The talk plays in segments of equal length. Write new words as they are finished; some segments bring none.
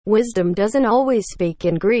Wisdom doesn't always speak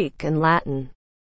in Greek and Latin.